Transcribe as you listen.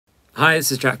Hi,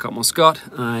 this is Jack Cutmore-Scott.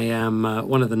 I am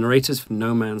one of the narrators from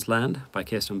No Man's Land by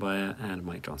Kirsten, Beyer and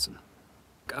Mike Johnson.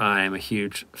 I am a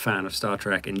huge fan of Star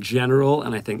Trek in general,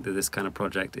 and I think that this kind of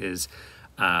project is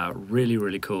really,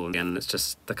 really cool, and it's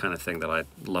just the kind of thing that I'd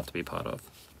love to be part of.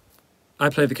 I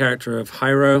play the character of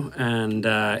Hyro,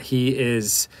 and he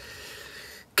is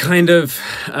kind of...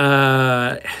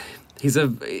 he's a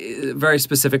very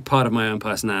specific part of my own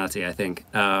personality, I think,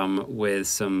 with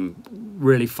some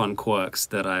really fun quirks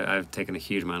that I've taken a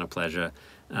huge amount of pleasure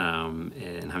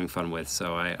in having fun with,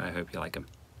 so I hope you like him.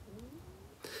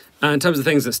 In terms of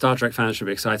things that Star Trek fans should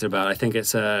be excited about, I think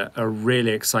it's a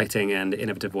really exciting and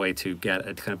innovative way to get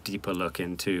a kind of deeper look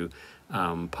into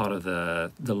part of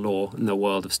the lore and the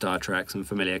world of Star Trek, some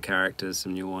familiar characters,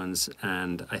 some new ones,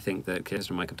 and I think that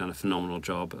Kirsten and Mike have done a phenomenal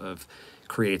job of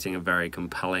creating a very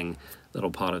compelling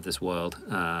little part of this world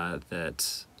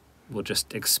that will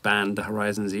just expand the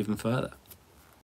horizons even further.